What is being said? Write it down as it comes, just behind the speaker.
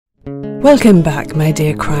Welcome back, my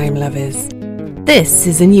dear crime lovers. This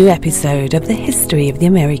is a new episode of the History of the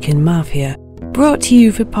American Mafia, brought to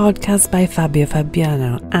you for podcast by Fabio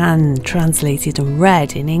Fabiano and translated and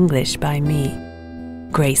read in English by me,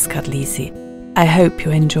 Grace Cadlisi. I hope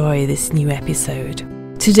you enjoy this new episode.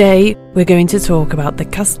 Today, we're going to talk about the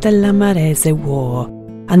Castellammarese War,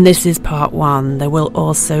 and this is part 1. There will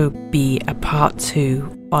also be a part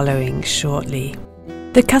 2 following shortly.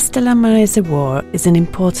 The Castellammarese War is an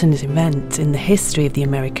important event in the history of the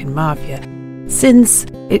American Mafia, since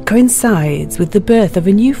it coincides with the birth of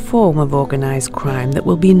a new form of organised crime that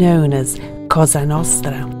will be known as Cosa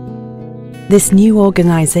Nostra. This new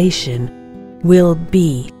organisation will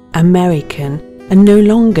be American and no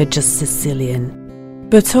longer just Sicilian,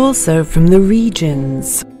 but also from the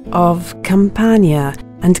regions of Campania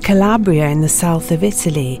and Calabria in the south of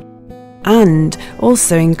Italy, and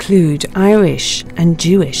also include Irish and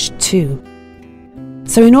Jewish too.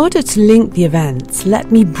 So in order to link the events,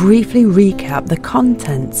 let me briefly recap the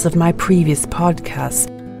contents of my previous podcast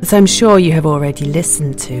that I'm sure you have already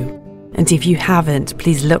listened to. And if you haven't,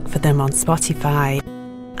 please look for them on Spotify,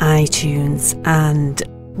 iTunes, and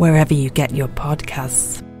wherever you get your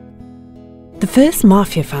podcasts. The first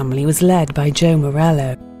mafia family was led by Joe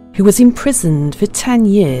Morello, who was imprisoned for 10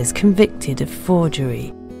 years convicted of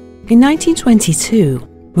forgery. In 1922,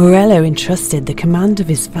 Morello entrusted the command of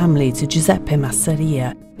his family to Giuseppe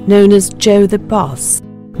Masseria, known as Joe the Boss.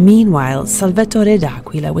 Meanwhile, Salvatore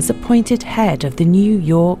d'Aquila was appointed head of the New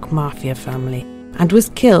York Mafia family and was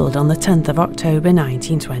killed on the 10th of October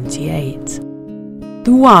 1928.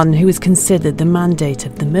 The one who was considered the mandate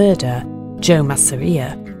of the murder, Joe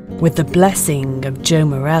Masseria, with the blessing of Joe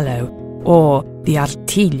Morello, or the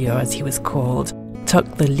Artiglio as he was called,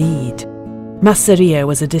 took the lead. Masseria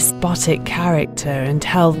was a despotic character and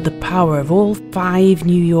held the power of all 5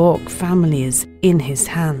 New York families in his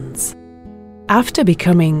hands. After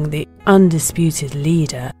becoming the undisputed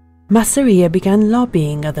leader, Masseria began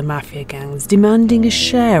lobbying other mafia gangs, demanding a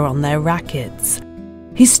share on their rackets.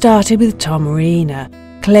 He started with Tom Reina,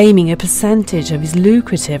 claiming a percentage of his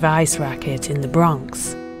lucrative ice racket in the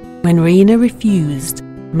Bronx. When Reina refused,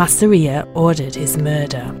 Masseria ordered his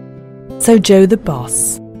murder. So Joe the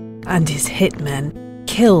Boss and his hitmen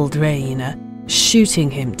killed Reina,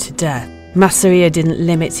 shooting him to death. Masseria didn't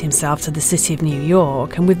limit himself to the city of New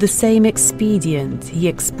York, and with the same expedient, he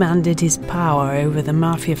expanded his power over the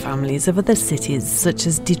mafia families of other cities such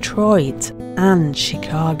as Detroit and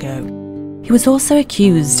Chicago. He was also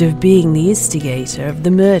accused of being the instigator of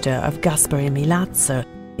the murder of Gaspare Milazzo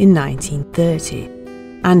in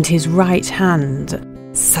 1930, and his right hand,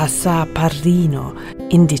 Sasa Parrino,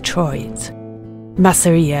 in Detroit.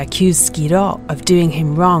 Masseria accused Schirò of doing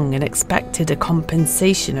him wrong and expected a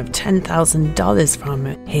compensation of $10,000 from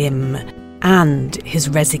him and his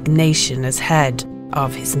resignation as head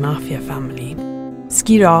of his mafia family.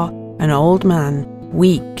 Schirò, an old man,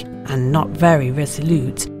 weak and not very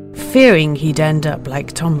resolute, fearing he'd end up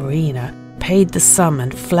like Tom Reina, paid the sum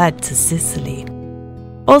and fled to Sicily.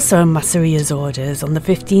 Also on Masseria's orders, on the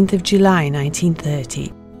 15th of July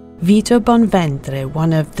 1930, Vito Bonventre,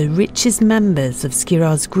 one of the richest members of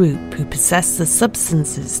Schirò's group who possessed the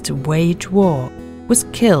substances to wage war, was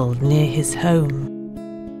killed near his home.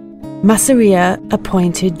 Masseria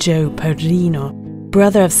appointed Joe Parrino,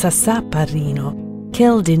 brother of Sasa Parrino,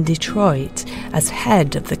 killed in Detroit, as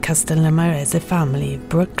head of the Castellammarese family of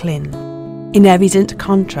Brooklyn. In evident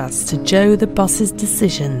contrast to Joe the Boss's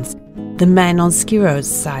decisions, the men on Schirò's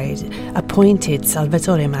side appointed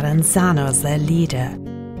Salvatore Maranzano as their leader.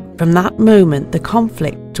 From that moment, the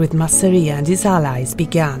conflict with Masseria and his allies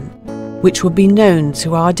began, which will be known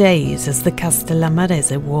to our days as the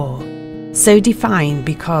Castellammarese War, so defined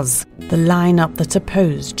because the lineup that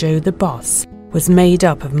opposed Joe the Boss was made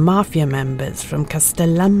up of mafia members from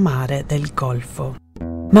Castellammare del Golfo.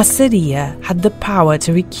 Masseria had the power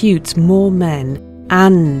to recruit more men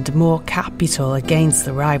and more capital against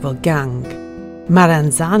the rival gang.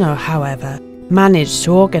 Maranzano, however, managed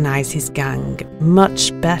to organise his gang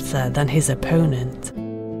much better than his opponent.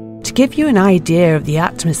 To give you an idea of the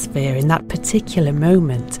atmosphere in that particular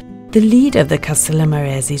moment, the leader of the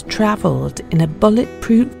Castellammareses travelled in a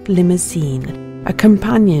bulletproof limousine,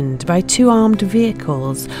 accompanied by 2 armed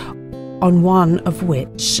vehicles, on one of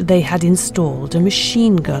which they had installed a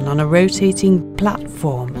machine gun on a rotating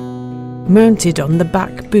platform, mounted on the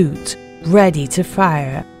back boot, ready to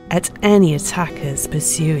fire at any attackers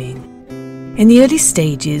pursuing. In the early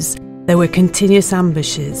stages, there were continuous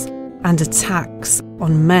ambushes and attacks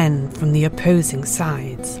on men from the opposing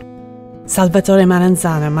sides. Salvatore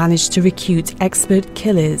Maranzano managed to recruit expert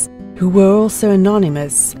killers who were also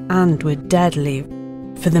anonymous and were deadly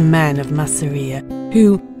for the men of Masseria,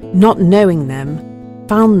 who, not knowing them,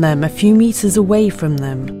 found them a few meters away from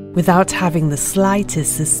them without having the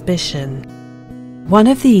slightest suspicion. One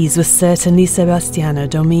of these was certainly Sebastiano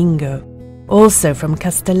Domingo, also from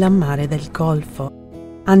Castellammare del Golfo,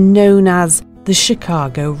 and known as the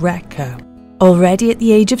Chicago Wrecker. Already at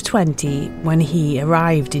the age of 20, when he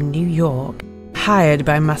arrived in New York, hired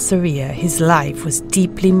by Masseria, his life was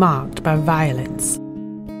deeply marked by violence.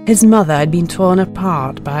 His mother had been torn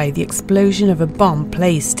apart by the explosion of a bomb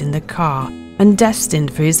placed in the car and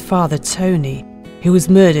destined for his father Tony, who was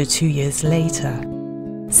murdered 2 years later.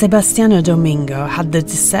 Sebastiano Domingo had the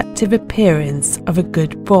deceptive appearance of a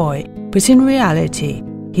good boy, but in reality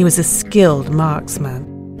he was a skilled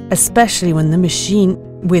marksman, especially with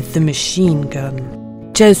the machine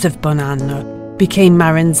gun. Joseph Bonanno became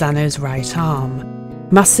Marenzano's right arm.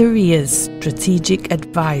 Masseria's strategic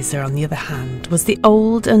advisor, on the other hand, was the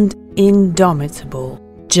old and indomitable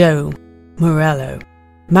Joe Morello.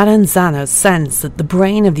 Marenzano sensed that the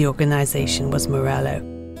brain of the organization was Morello,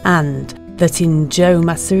 and that in Joe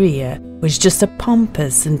Masseria was just a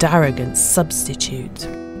pompous and arrogant substitute.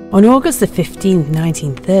 On August the 15th,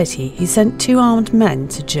 1930, he sent 2 armed men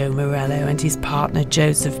to Joe Morello and his partner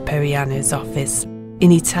Joseph Periano's office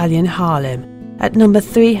in Italian Harlem at number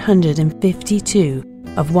 352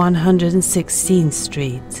 of 116th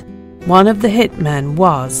Street. One of the hitmen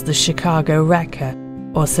was the Chicago Wrecker,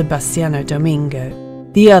 or Sebastiano Domingo.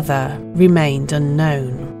 The other remained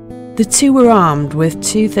unknown. The 2 were armed with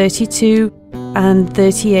 .232 and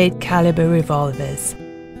 .38 caliber revolvers.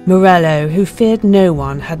 Morello, who feared no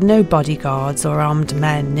one, had no bodyguards or armed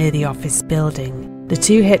men near the office building. The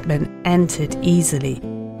 2 hitmen entered easily.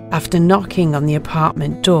 After knocking on the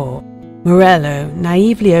apartment door, Morello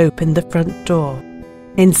naively opened the front door.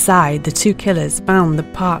 Inside, the 2 killers found the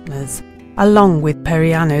partners, along with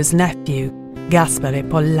Periano's nephew, Gaspare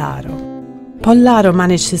Pollaro. Pollaro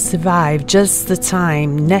managed to survive just the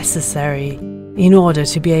time necessary in order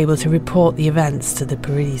to be able to report the events to the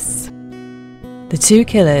police. The 2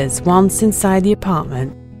 killers, once inside the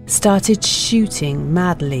apartment, started shooting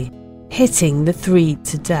madly, hitting the 3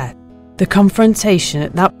 to death. The confrontation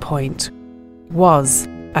at that point was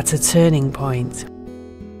at a turning point.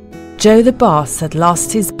 Joe the boss had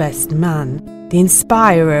lost his best man, the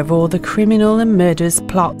inspirer of all the criminal and murderous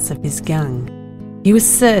plots of his gang. He was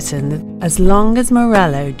certain that as long as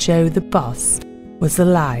Morello, Joe the boss, was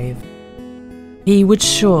alive, he would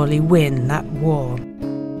surely win that war.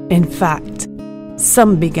 In fact,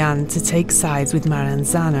 some began to take sides with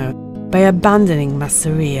Marenzano by abandoning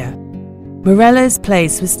Masseria. Morello's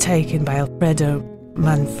place was taken by Alfredo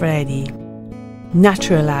Manfredi,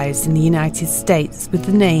 naturalized in the United States with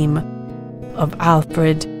the name of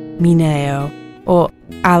Alfred Mineo, or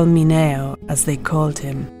Al Mineo as they called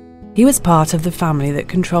him. He was part of the family that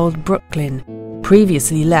controlled Brooklyn,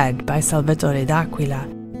 previously led by Salvatore d'Aquila,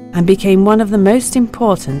 and became one of the most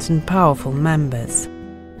important and powerful members.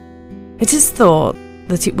 It is thought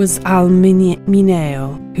that it was Al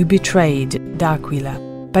Mineo who betrayed d'Aquila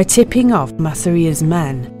by tipping off Masseria's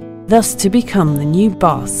men, thus to become the new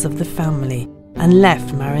boss of the family, and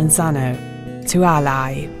left Marenzano to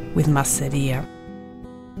ally with Masseria.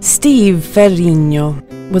 Steve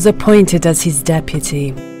Ferrigno was appointed as his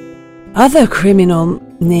deputy. Other criminal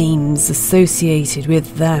names associated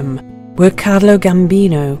with them were Carlo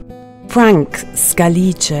Gambino, Frank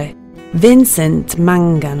Scalice, Vincent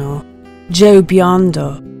Mangano, Joe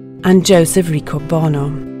Biondo, and Joseph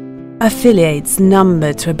Riccobono. Affiliates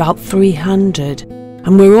numbered to about 300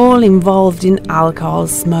 and were all involved in alcohol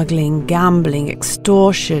smuggling, gambling,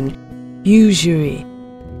 extortion, usury,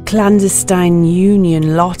 clandestine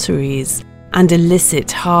union lotteries, and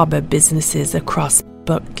illicit harbour businesses across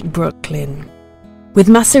Brooklyn. With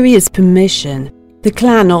Masseria's permission, the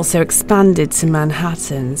clan also expanded to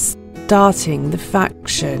Manhattan, starting the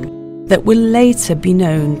faction that will later be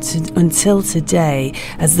known until today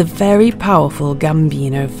as the very powerful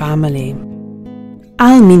Gambino family.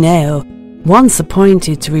 Al Mineo, once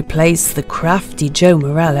appointed to replace the crafty Joe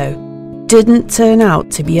Morello, didn't turn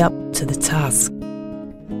out to be up to the task.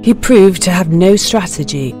 He proved to have no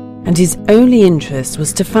strategy, and his only interest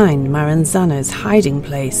was to find Marenzano's hiding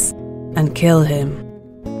place and kill him.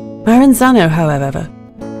 Marenzano, however,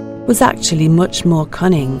 was actually much more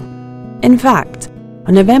cunning. In fact,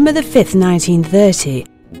 on November the 5th, 1930,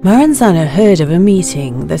 Marenzano heard of a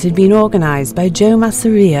meeting that had been organised by Joe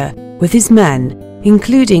Masseria with his men,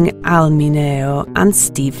 including Al Mineo and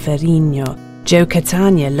Steve Ferrigno, Joe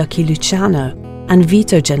Catania, Lucky Luciano, and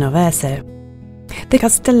Vito Genovese. The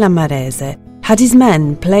Castellammarese had his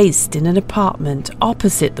men placed in an apartment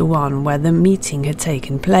opposite the one where the meeting had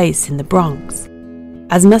taken place in the Bronx.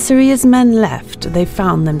 As Massaria's men left, they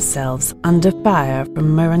found themselves under fire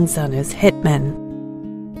from Maranzano's hitmen.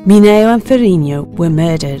 Mineo and Ferrigno were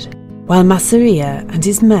murdered, while Massaria and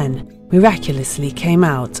his men miraculously came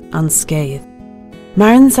out unscathed.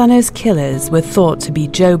 Maranzano's killers were thought to be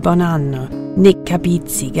Joe Bonanno, Nick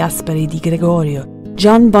Capizzi, Gaspare di Gregorio,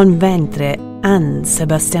 John Bonventre, and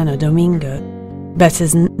Sebastiano Domingo, better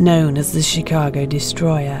known as the Chicago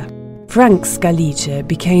Destroyer. Frank Scalice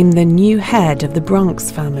became the new head of the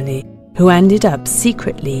Bronx family, who ended up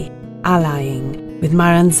secretly allying with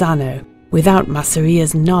Maranzano without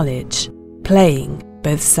Massaria's knowledge, playing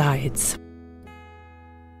both sides.